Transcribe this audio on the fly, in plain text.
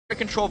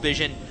control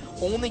vision,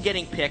 only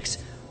getting picks,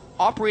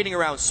 operating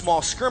around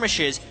small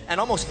skirmishes, and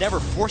almost never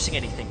forcing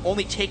anything,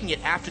 only taking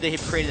it after they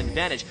have created an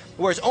advantage.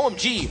 Whereas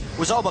OMG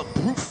was all about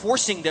brute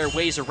forcing their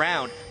ways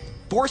around,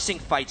 forcing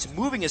fights,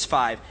 moving as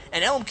 5,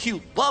 and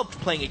LMQ loved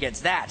playing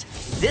against that.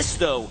 This,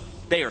 though,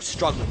 they are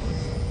struggling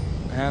with.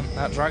 And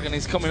that Dragon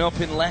is coming up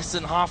in less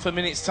than half a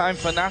minute's time.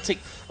 Fnatic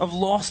have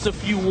lost a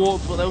few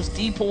wards, but those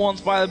deeper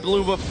ones by the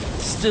blue buff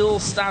still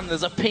stand.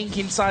 There's a pink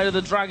inside of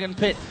the Dragon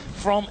pit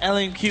from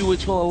LMQ,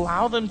 which will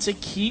allow them to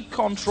keep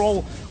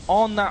control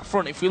on that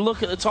front. If we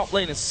look at the top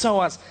lane,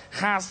 SOAS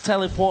has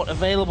teleport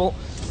available.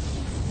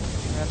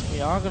 And we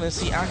are going to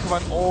see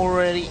Akavan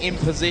already in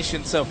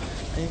position. So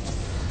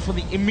for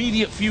the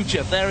immediate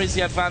future, there is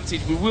the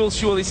advantage. We will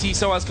surely see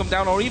SOAS come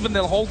down, or even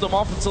they'll hold them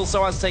off until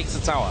SOAS takes the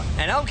tower.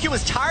 And LMQ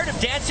is tired of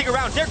dancing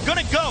around. They're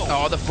gonna go!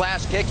 Oh, the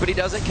flash kick, but he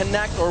doesn't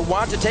connect or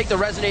want to take the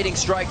resonating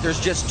strike. There's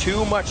just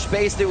too much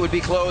space that would be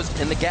closed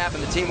in the gap,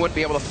 and the team wouldn't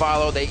be able to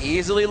follow. They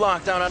easily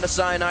lock down onto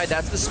Cyanide.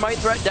 That's the smite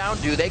threat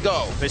down. Do they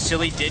go?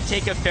 Vasily did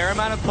take a fair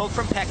amount of poke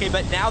from Peke,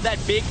 but now that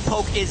big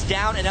poke is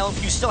down, and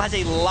LMQ still has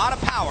a lot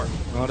of power.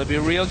 Gotta be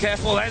real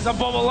careful. There's a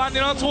bubble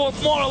landing on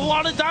towards more. A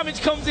lot of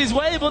damage comes his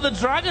way, but the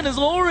Dragon has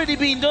already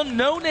been done.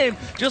 No name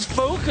just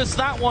focus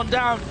that one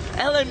down.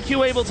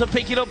 LMQ able to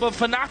pick it up, but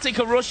Fnatic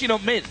are rushing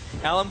up mid.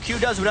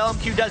 LMQ does what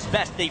LMQ does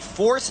best. They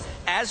force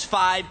as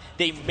 5.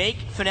 They make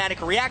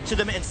Fnatic react to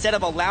them instead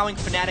of allowing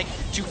Fnatic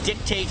to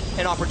dictate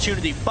an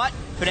opportunity. But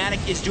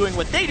Fnatic is doing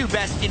what they do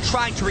best in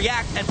trying to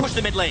react and push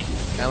the mid lane.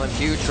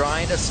 LMQ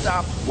trying to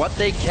stop what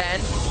they can.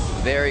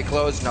 Very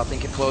close. Nothing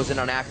can close in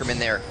on Ackerman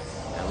there.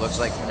 And it looks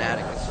like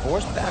Fnatic is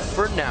forced back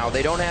for now.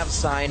 They don't have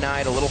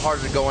Cyanide. A little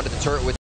harder to go into the turret with